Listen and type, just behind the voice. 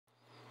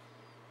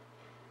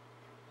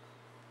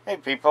Hey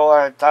people,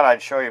 I thought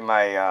I'd show you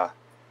my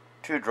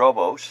two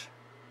Drobos.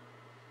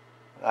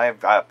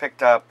 I've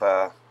picked up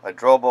a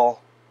Drobo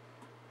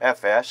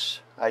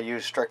FS. I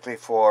use strictly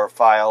for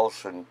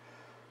files and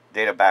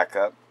data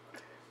backup.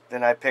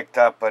 Then I picked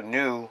up a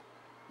new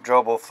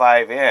Drobo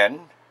N5,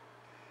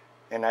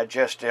 and I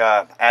just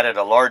added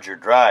a larger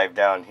drive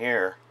down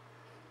here,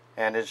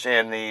 and it's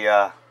in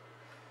the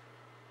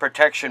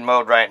protection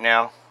mode right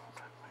now.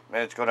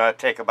 And it's going to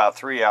take about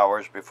 3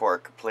 hours before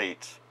it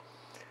completes.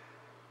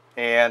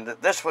 And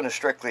this one is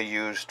strictly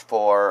used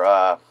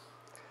for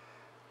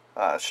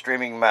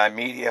streaming my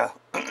media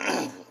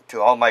to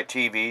all my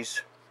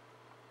TVs.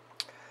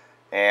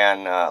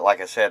 And like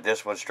I said,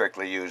 this one's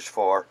strictly used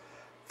for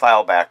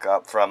file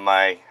backup from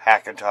my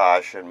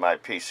Hackintosh and my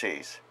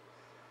PCs.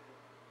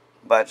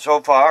 But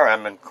so far,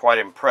 I'm quite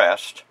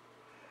impressed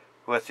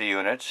with the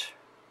units.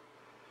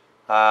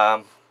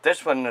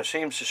 This one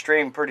seems to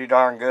stream pretty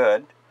darn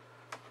good,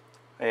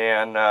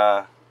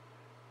 and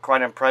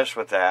quite impressed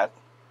with that.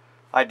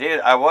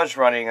 I was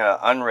running an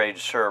Unraid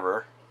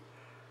server,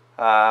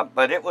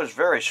 but it was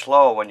very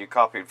slow when you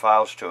copied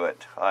files to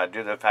it,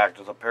 due to the fact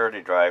that the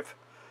parity drive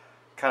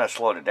kind of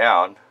slowed it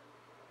down.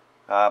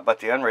 But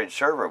the Unraid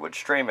server would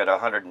stream at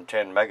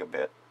 110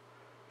 megabit,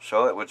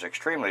 so it was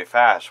extremely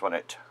fast when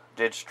it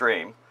did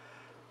stream,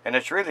 and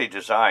it's really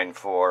designed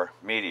for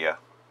media,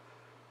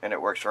 and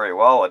it works very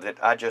well with it.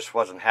 I just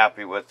wasn't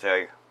happy with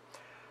the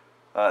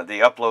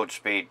upload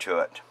speed to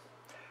it,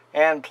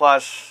 and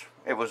plus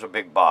it was a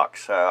big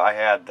box. I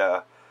had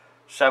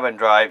 7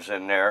 drives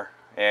in there,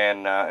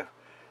 and a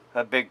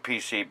big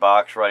PC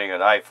box running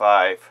an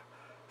i5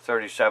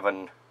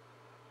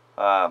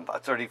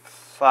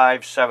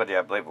 3570,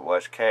 I believe it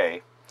was,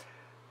 K.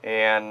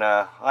 And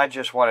I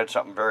just wanted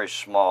something very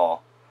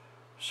small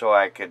so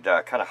I could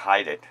kind of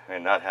hide it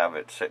and not have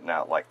it sitting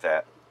out like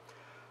that.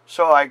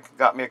 So I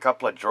got me a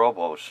couple of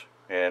Drobos,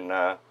 and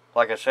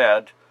like I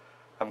said,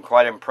 I'm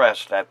quite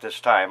impressed at this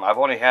time. I've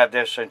only had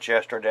this since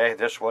yesterday,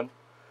 this one.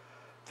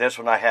 This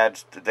one I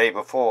had the day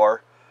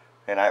before,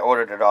 and I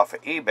ordered it off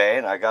of eBay,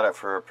 and I got it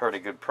for a pretty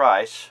good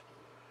price.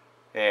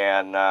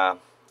 And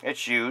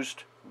it's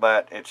used,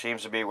 but it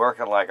seems to be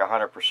working like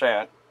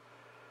 100%.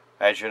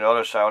 As you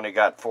notice, I only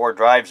got 4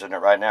 drives in it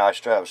right now. I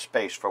still have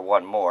space for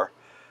one more,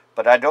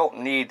 but I don't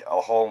need a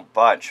whole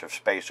bunch of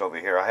space over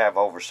here. I have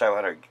over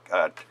 700,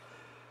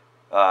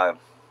 I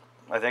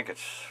think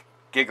it's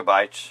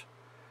gigabytes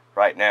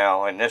right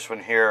now, and this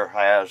one here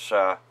has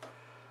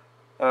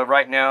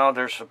right now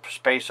there's some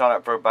space on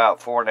it for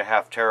about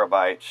 4.5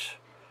 terabytes,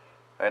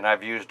 and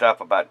I've used up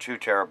about 2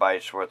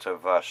 terabytes worth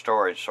of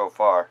storage so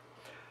far.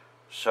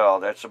 So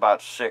that's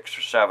about 6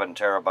 or 7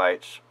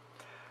 terabytes.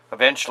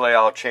 Eventually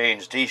I'll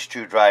change these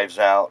 2 drives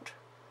out.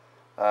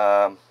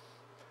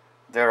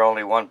 They're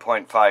only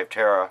 1.5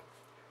 tera,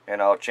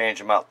 and I'll change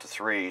them out to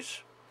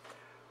 3s.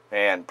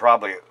 And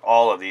probably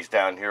all of these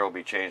down here will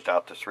be changed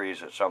out to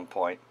 3s at some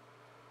point.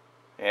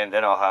 And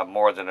then I'll have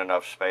more than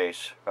enough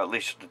space, at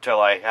least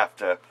until I have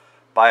to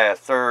buy a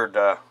third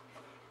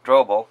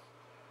Drobo.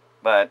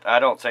 But I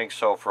don't think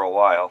so for a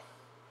while.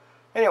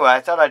 Anyway, I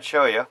thought I'd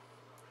show you.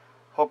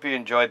 Hope you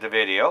enjoyed the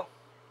video,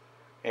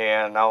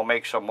 and I'll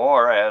make some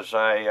more as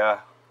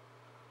I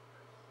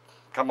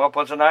come up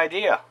with an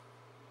idea.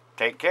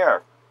 Take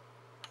care.